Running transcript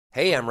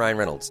Hey, I'm Ryan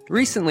Reynolds.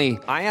 Recently,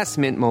 I asked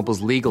Mint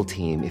Mobile's legal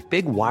team if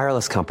big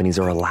wireless companies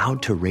are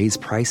allowed to raise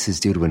prices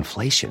due to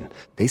inflation.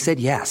 They said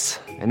yes.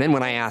 And then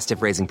when I asked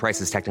if raising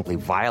prices technically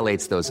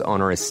violates those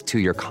onerous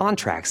two-year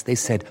contracts, they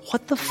said,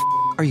 "What the f***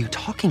 are you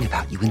talking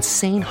about, you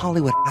insane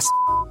Hollywood ass?"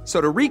 So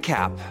to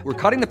recap, we're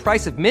cutting the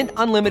price of Mint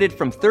Unlimited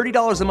from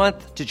 $30 a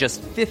month to just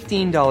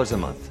 $15 a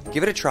month.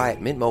 Give it a try at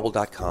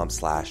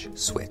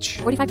mintmobile.com/switch.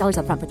 $45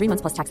 up front for 3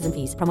 months plus taxes and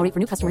fees. Promo rate for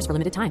new customers for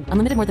limited time.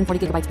 Unlimited more than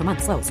 40 gigabytes per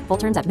month. Slows full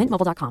terms at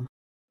mintmobile.com.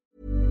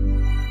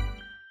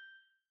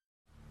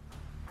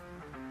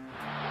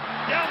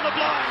 Down the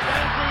blind,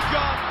 Andrew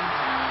John.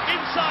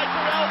 Inside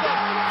for Albert.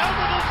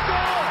 Albert will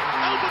score.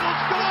 Albert will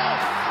score.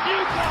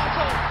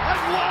 Newcastle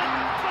have won.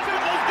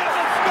 Fiddler's going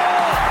to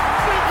score.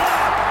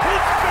 Fiddler,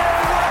 it's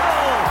farewell.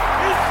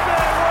 It's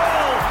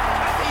farewell.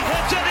 He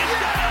hits it. He's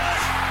done it.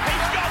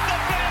 He's got the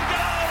field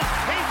goal.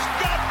 He's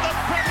got the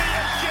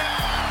premiership.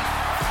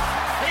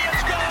 He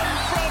has gone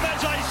from,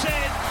 as I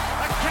said,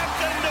 a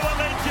captain to a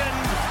legend,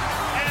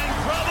 and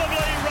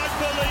probably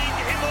rugby league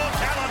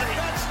immortality.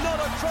 That's not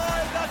a try.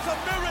 That's a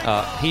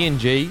miracle.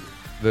 PNG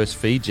versus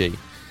Fiji.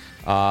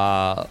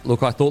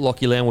 Look, I thought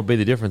Lachie Lamb would be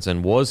the difference,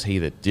 and was he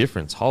the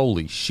difference?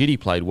 Holy shit, he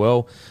played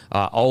well.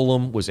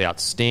 Olam was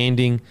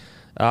outstanding.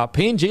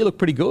 PNG looked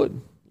pretty good.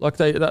 Like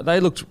they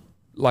looked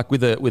like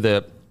with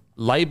a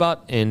Laybutt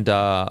and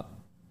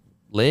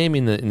Lamb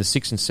in the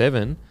 6 and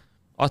 7.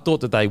 I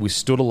thought that they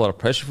withstood a lot of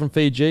pressure from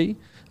Fiji.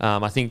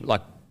 I think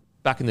like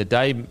back in the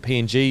day,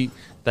 PNG,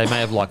 they may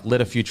have like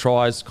let a few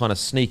tries kind of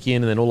sneak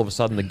in, and then all of a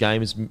sudden the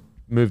game has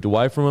moved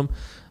away from them.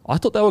 I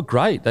thought they were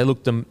great. They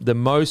looked the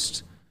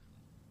most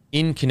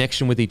in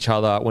connection with each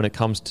other when it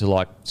comes to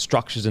like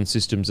structures and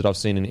systems that I've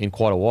seen in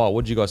quite a while.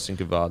 What did you guys think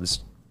of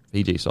this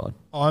Fiji side?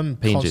 I'm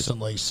PNG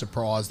constantly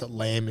surprised that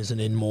Lamb isn't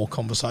in more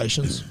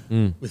conversations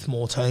with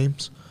more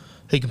teams.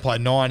 He can play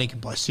 9, he can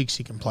play 6,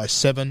 he can play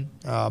 7.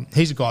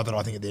 He's a guy that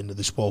I think at the end of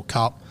this World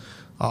Cup,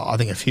 I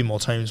think a few more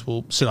teams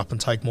will sit up and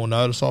take more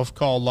notice of.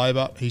 Kyle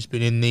Laybutt, he's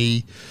been in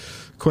the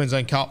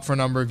Queensland Cup for a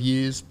number of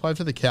years, played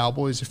for the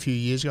Cowboys a few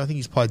years ago. I think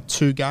he's played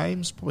 2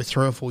 games, probably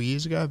 3 or 4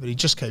 years ago, but he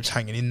just keeps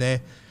hanging in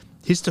there.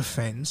 His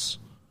defence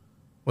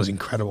was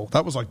incredible.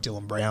 That was like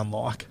Dylan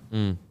Brown-like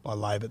by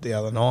Laybutt the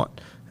other night.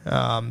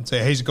 So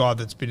yeah, he's a guy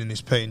that's been in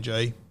this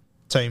PNG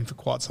team for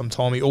quite some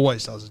time. He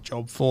always does a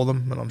job for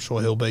them, and I'm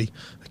sure he'll be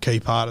a key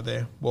part of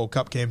their World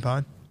Cup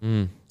campaign.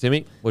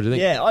 Timmy, what do you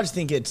think? Yeah, I just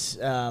think it's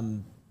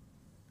the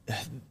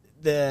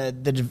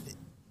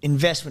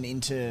investment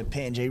into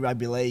PNG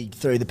Rugby League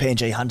through the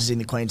PNG Hunters in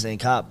the Queensland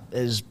Cup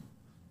is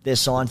there's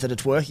signs that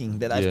it's working,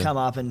 that they've come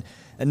up and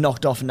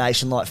knocked off a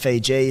nation like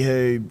Fiji,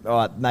 who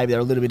maybe they're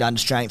a little bit under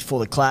strength for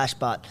the clash,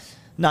 but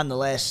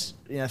nonetheless,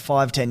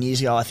 5-10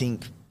 years ago, I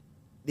think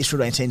this would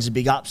have been seen as a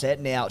big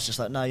upset. Now it's just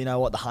like, no, you know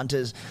what, the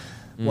Hunters,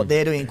 what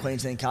they're doing in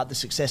Queensland Cup, the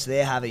success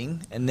they're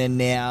having, and then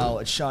now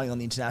it's showing on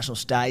the international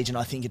stage, and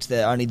I think it's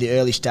only the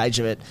early stage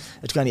of it.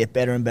 It's going to get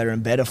better and better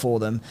and better for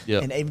them.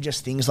 Yep. And even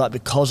just things like,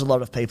 because a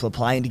lot of people are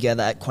playing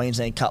together at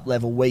Queensland Cup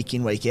level week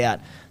in, week out,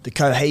 the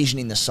cohesion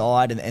in the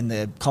side and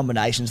the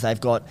combinations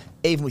they've got,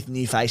 even with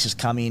new faces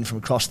coming in from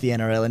across the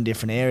NRL in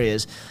different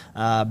areas,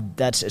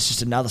 it's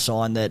just another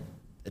sign that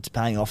it's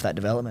paying off that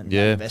development.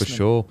 Yeah, that for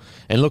sure.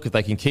 And look, if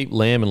they can keep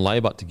Lamb and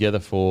Laybutt together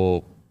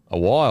for a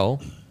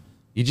while,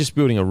 you're just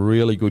building a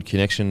really good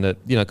connection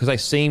that, because they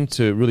seem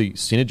to really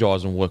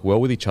synergise and work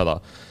well with each other.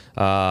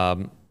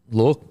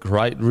 Look,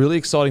 great, really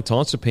exciting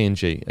times for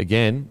PNG.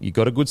 Again, you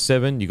got a good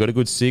 7, you got a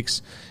good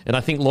 6, and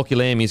I think Lachie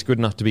Lamb is good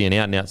enough to be an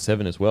out-and-out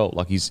 7 as well.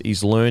 Like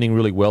he's learning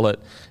really well at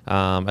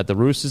the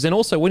Roosters, and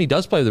also when he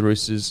does play with the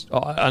Roosters,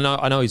 I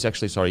know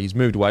he's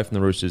moved away from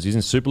the Roosters. He's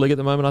in Super League at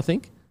the moment, I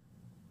think.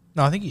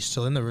 No, I think he's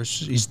still in the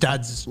Roosters. His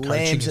dad's coaching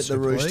Lamb's at the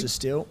Super League. Roosters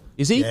still.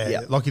 Is he?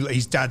 Yeah. Like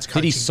his dad's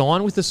coaching. Did he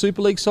sign with the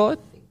Super League side?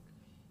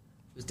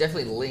 It was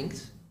definitely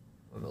linked.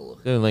 Have a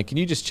look. Can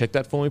you just check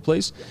that for me,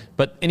 please? Yeah.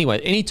 But anyway,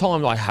 any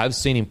time I have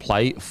seen him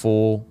play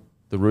for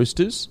the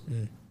Roosters,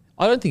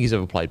 I don't think he's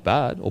ever played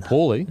bad or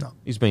poorly. No.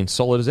 He's been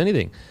solid as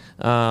anything.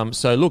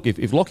 So look,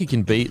 if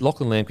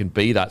Lachlan Lamb can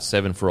be that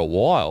 7 for a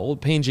while,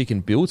 PNG can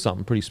build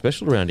something pretty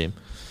special around him.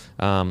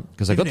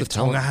 Because they got the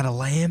talent. Tonga had a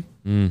Lamb,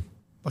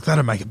 like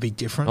that'd make a big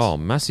difference. Oh,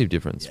 massive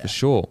difference for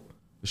sure.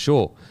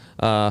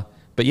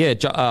 But yeah,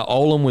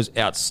 Olam was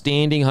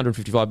outstanding,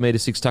 155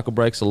 metres, 6 tackle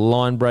breaks, a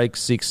line break,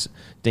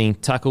 16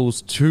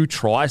 tackles, 2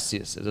 try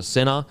assists as a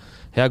centre.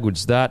 How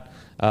good's that?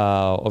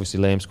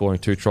 Obviously, Lamb scoring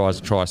 2 tries,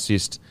 a try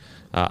assist,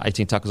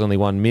 18 tackles, only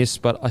 1 miss.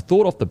 But I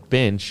thought off the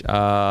bench,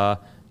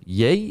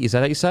 Yee, is that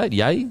how you say it?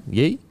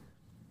 Yee?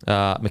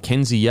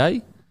 Mackenzie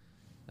Yee.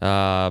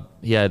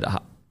 He had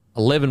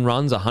 11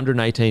 runs,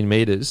 118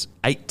 metres,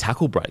 8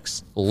 tackle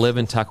breaks,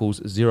 11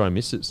 tackles, 0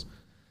 misses.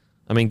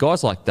 I mean,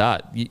 guys like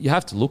that, you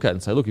have to look at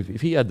and say, look,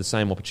 if he had the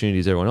same opportunity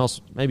as everyone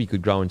else, maybe he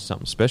could grow into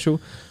something special.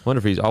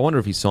 I wonder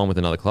if he's signed with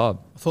another club.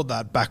 I thought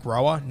that back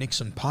rower,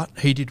 Nixon Putt,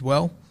 he did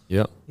well.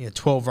 Yeah.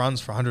 12 runs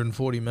for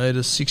 140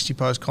 metres, 60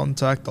 post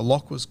contact. The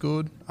lock was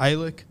good.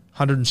 Alick,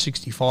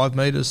 165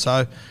 metres.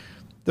 So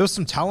there was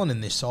some talent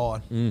in this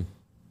side.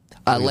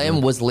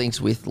 Lamb was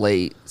linked with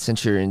Lee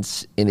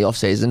Centurions in the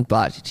off-season,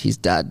 but his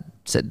dad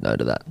said no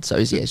to that. So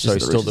he's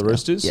still the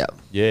Roosters? Yeah.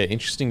 Yeah,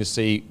 interesting to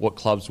see what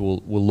clubs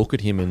will look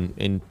at him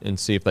and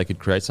see if they could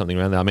create something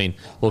around that. I mean,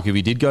 look, if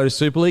he did go to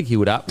Super League, he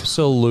would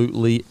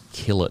absolutely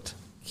kill it.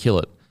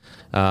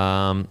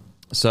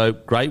 So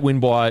great win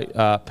by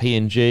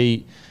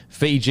PNG.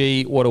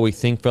 Fiji, what do we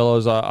think,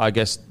 fellas? I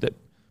guess that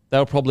they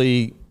were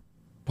probably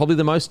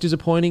the most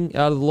disappointing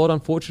out of the lot,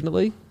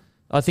 unfortunately.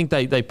 I think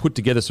they put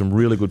together some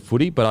really good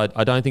footy, but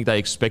I don't think they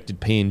expected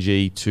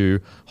PNG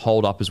to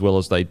hold up as well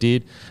as they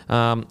did.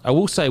 I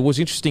will say it was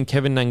interesting,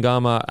 Kevin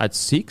Nangama at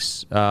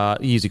 6.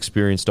 He's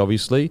experienced,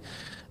 obviously.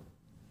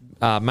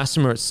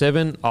 Massima at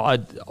 7. I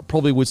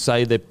probably would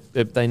say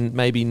that they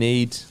maybe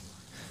need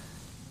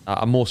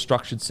a more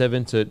structured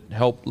 7 to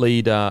help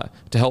lead, to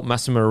help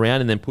Massima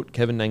around and then put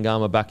Kevin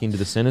Nangama back into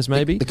the centres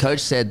maybe. The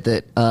coach said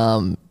that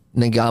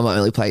Nangama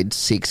only played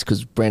 6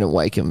 because Brandon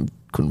Wakeham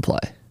couldn't play.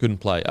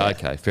 Yeah.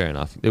 Okay, fair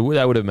enough. They would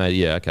have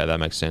made, okay, that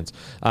makes sense.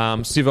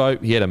 Sivo,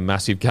 he had a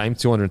massive game,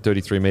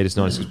 233 metres,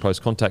 96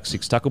 post-contact,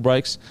 6 tackle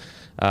breaks.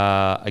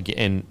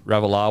 Again,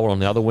 Ravalawa on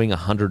the other wing,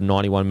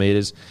 191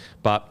 metres.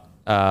 But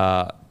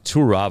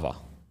Tururava,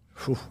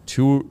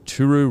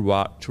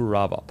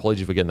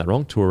 apologies for getting that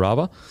wrong,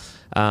 Tururava.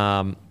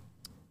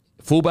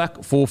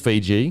 Fullback for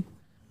Fiji,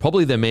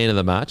 probably their man of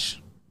the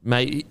match.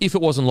 If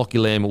it wasn't Lockie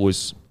Lamb, it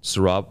was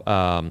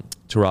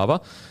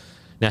Tururava.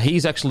 Now,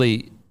 he's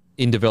actually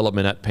in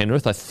development at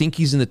Penrith. I think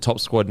he's in the top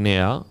squad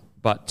now,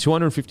 but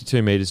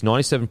 252 metres,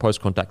 97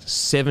 post-contact,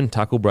 7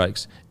 tackle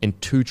breaks, and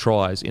 2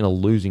 tries in a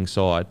losing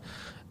side.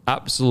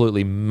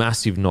 Absolutely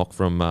massive knock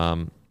from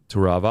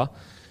Tururava.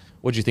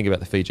 What do you think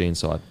about the Fijian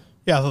side?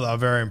 Yeah, I thought they were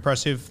very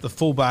impressive. The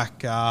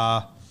fullback...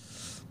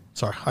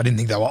 Sorry, I didn't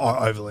think they were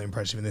overly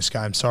impressive in this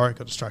game. Sorry,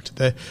 got distracted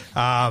there.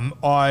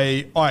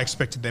 I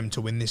expected them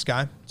to win this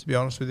game, to be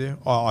honest with you.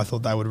 I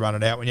thought they would run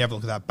it out. When you have a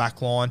look at that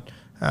back line,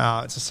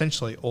 it's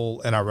essentially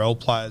all NRL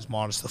players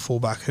minus the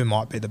fullback, who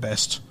might be the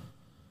best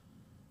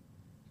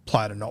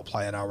player to not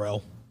play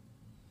NRL.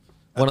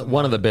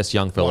 One of the best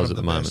young fellas at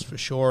the moment. For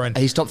sure. And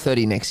he's top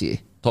 30 next year.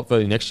 Top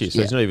 30 next year,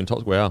 so he's not even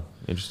top... Wow,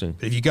 interesting.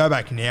 But if you go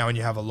back now and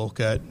you have a look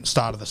at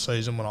start of the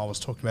season when I was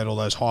talking about all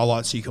those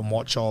highlights you can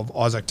watch of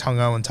Isaac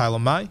Tungo and Taylor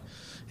May,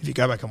 if you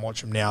go back and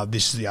watch them now,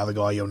 this is the other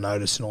guy you'll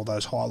notice in all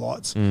those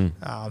highlights.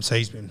 So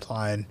he's been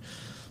playing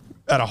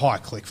at a high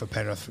click for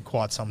Penrith for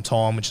quite some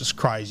time, which is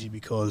crazy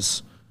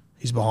because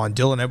he's behind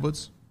Dylan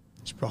Edwards,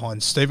 he's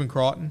behind Stephen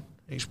Crichton,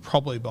 he's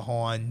probably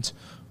behind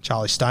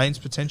Charlie Staines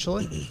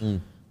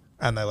potentially,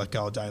 and they let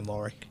go of Dane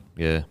Laurie.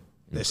 Yeah.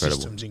 Their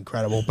system's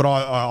incredible. But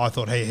I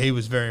thought he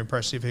was very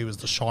impressive. He was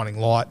the shining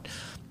light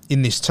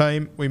in this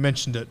team. We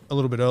mentioned it a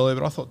little bit earlier,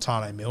 but I thought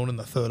Tane Milne in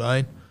the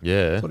 13.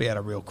 Yeah. I thought he had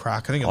a real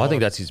crack. I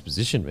think that's his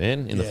position,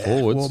 man, in the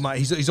forwards. Well, mate,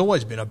 he's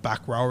always been a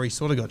back rower. He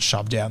sort of got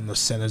shoved out in the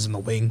centres and the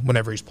wing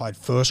whenever he's played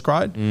first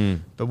grade.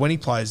 But when he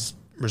plays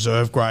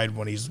reserve grade,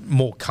 when he's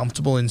more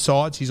comfortable in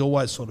sides, he's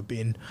always sort of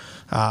been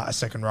a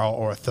second row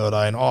or a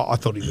 13. I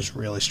thought he was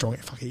really strong.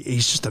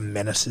 He's just a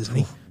menace, isn't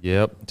he?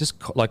 Yep. Just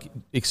like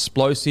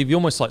explosive. He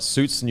almost like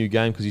suits the new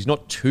game because he's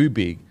not too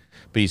big,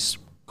 but he's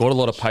got a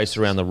lot of pace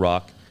around the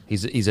ruck.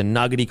 He's a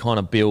nuggety kind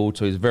of build,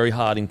 so he's very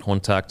hard in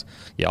contact.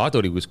 Yeah, I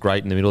thought he was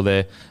great in the middle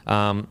there.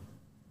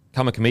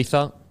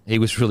 Kamikamitha, he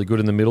was really good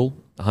in the middle,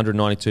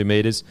 192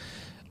 metres.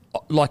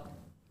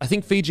 I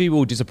think Fiji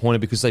were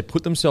disappointed because they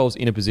put themselves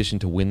in a position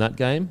to win that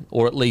game,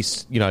 or at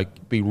least,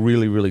 be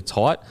really, really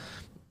tight.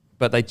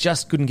 But they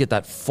just couldn't get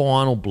that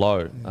final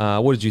blow.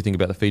 What did you think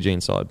about the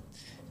Fijian side?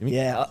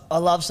 Yeah, I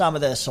love some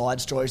of the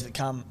side stories that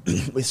come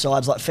with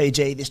sides like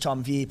Fiji this time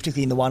of year,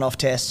 particularly in the one-off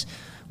tests,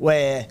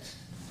 where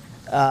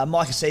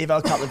Micah Sivo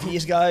a couple of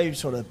years ago,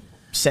 sort of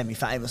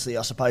semi-famously,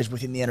 I suppose,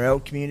 within the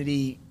NRL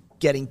community,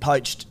 getting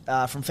poached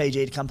from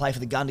Fiji to come play for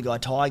the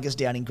Gundagai Tigers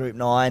down in Group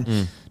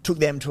 9, took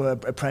them to a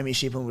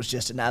premiership and was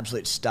just an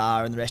absolute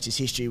star, and the rest is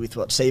history with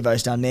what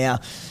Sivo's done now.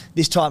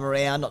 This time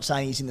around, not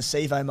saying he's in the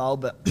Sivo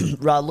mould, but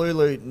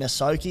Ralulu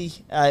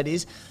Nasoki, it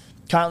is,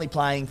 currently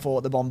playing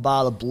for the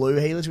Bombala Blue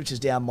Healers, which is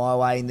down my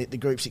way in the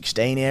Group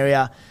 16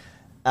 area.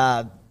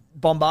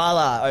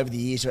 Bombala, over the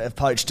years, have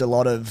poached a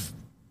lot of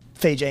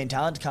Fijian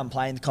talent to come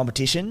play in the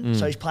competition.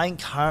 So he's playing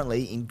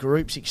currently in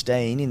Group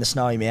 16 in the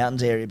Snowy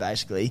Mountains area,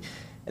 basically.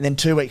 And then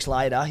 2 weeks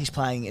later, he's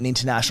playing an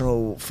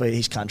international for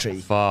his country.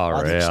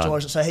 Far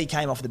out. So he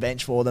came off the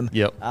bench for them.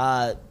 Yep.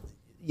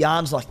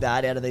 Yarns like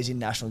that out of these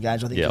international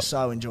games, I think, are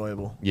so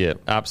enjoyable. Yeah,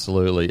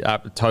 absolutely.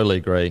 Totally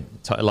agree.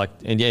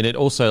 And it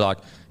also,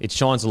 it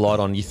shines a light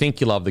on, you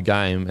think you love the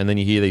game, and then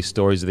you hear these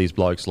stories of these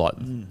blokes,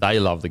 they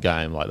love the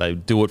game. They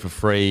do it for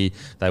free.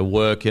 They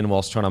work in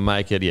whilst trying to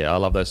make it. Yeah, I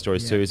love those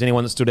stories too. Is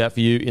anyone that stood out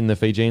for you in the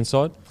Fijian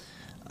side?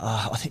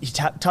 I think you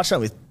touched on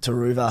it with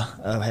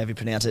Taruva, however you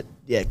pronounce it.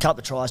 Yeah, a couple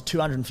of tries,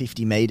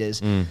 250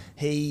 metres.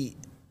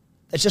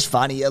 It's just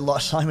funny.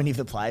 So many of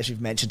the players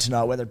we've mentioned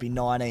tonight, whether it be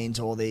 19s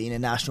or the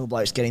international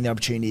blokes getting their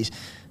opportunities,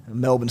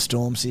 Melbourne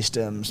Storm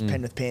systems,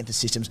 Penrith Panthers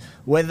systems,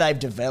 whether they've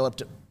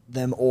developed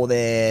them or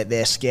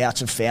their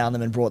scouts have found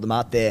them and brought them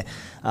up there.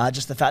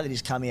 Just the fact that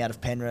he's coming out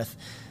of Penrith,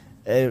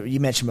 you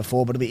mentioned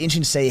before, but it'll be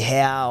interesting to see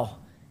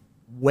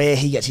where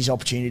he gets his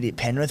opportunity at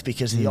Penrith,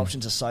 because the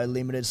options are so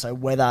limited. So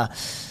whether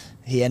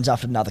he ends up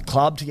at another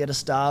club to get a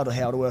start or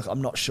how it'll work,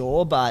 I'm not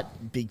sure,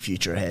 but big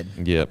future ahead.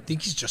 Yeah. I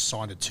think he's just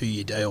signed a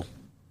 2-year deal.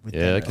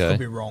 Yeah, okay. I could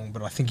be wrong,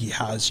 but I think he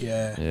has,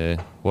 yeah.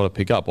 Yeah, what a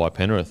pickup by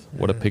Penrith.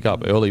 What a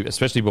pickup early,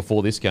 especially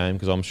before this game,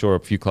 because I'm sure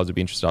a few clubs would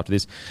be interested after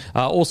this.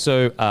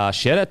 Also,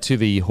 shout out to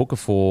the hooker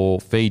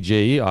for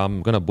Fiji.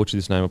 I'm going to butcher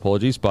this name,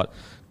 apologies, but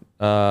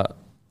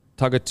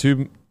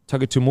Tagatumua.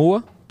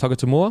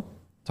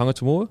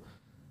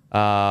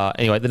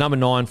 Anyway, the number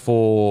 9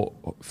 for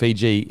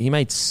Fiji, he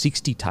made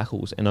 60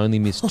 tackles and only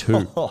missed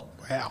 2. Wow.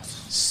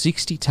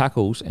 60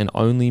 tackles and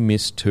only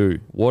missed 2.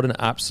 What an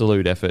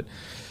absolute effort.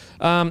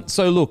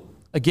 So, look,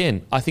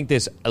 again, I think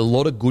there's a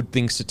lot of good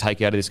things to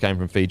take out of this game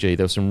from Fiji.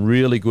 There was some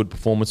really good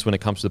performance when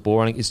it comes to the ball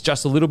running. It's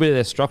just a little bit of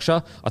their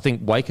structure. I think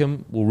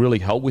Wakeham will really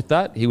help with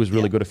that. He was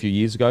really good a few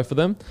years ago for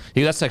them.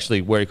 That's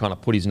actually where he kind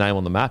of put his name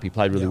on the map. He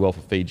played really well for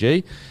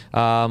Fiji.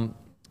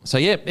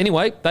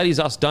 Anyway, that is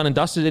us done and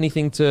dusted.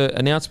 Anything to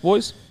announce,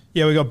 boys?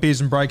 Yeah, we got Beers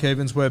and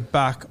Breakevens. We're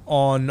back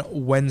on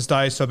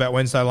Wednesday, so about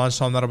Wednesday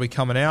lunchtime that'll be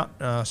coming out.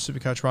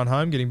 Supercoach Run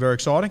Home, getting very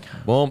exciting.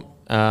 Well,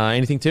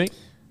 anything, Timmy?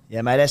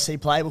 Yeah, mate, SC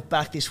Playbook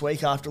back this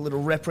week after a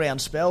little rep round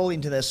spell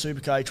into their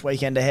Supercoach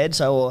weekend ahead,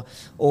 so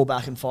all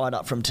back and fired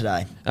up from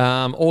today.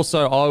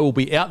 Also, I will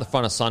be out the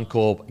front of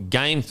Suncorp,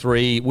 Game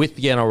 3 with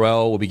the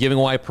NRL. We'll be giving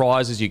away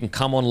prizes. You can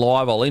come on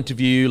live. I'll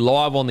interview you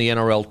live on the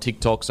NRL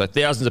TikTok, so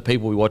thousands of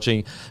people will be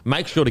watching.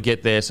 Make sure to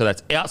get there. So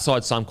that's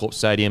outside Suncorp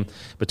Stadium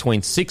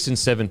between 6 and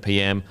 7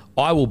 p.m.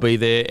 I will be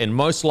there, and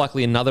most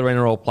likely another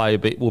NRL player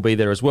will be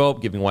there as well,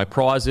 giving away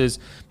prizes,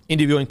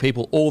 interviewing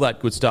people, all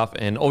that good stuff.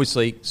 And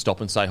obviously,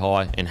 stop and say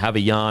hi and have a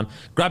yarn.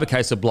 Grab a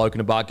case of Bloke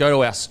in a Bar. Go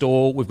to our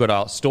store. We've got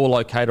our store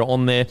locator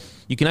on there.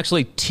 You can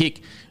actually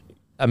tick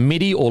a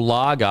MIDI or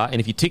lager,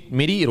 and if you tick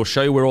MIDI, it'll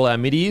show you where all our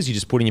MIDI is. You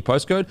just put in your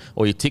postcode,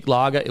 or you tick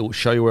lager, it will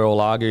show you where all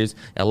lager is.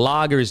 Our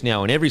lager is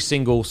now in every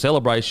single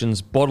Celebrations,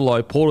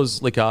 Bottle-O,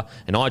 Porter's Liquor,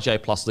 and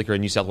IJ Plus Liquor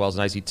in New South Wales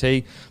and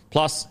ACT.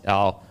 Plus,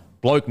 our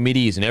Bloke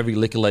MIDI is in every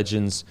Liquor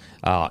Legends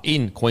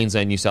in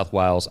Queensland, New South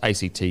Wales,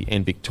 ACT,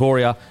 and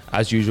Victoria.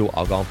 As usual,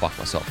 I'll go and fuck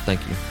myself.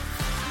 Thank you.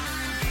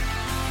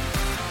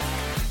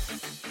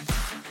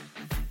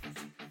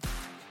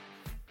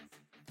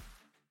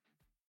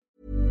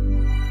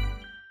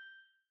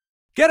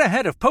 Get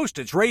ahead of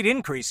postage rate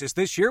increases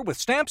this year with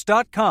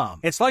Stamps.com.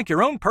 It's like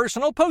your own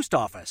personal post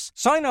office.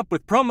 Sign up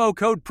with promo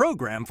code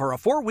PROGRAM for a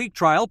 4-week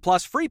trial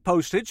plus free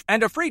postage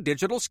and a free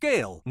digital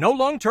scale. No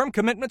long-term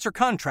commitments or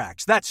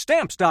contracts. That's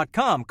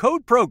Stamps.com,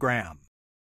 code PROGRAM.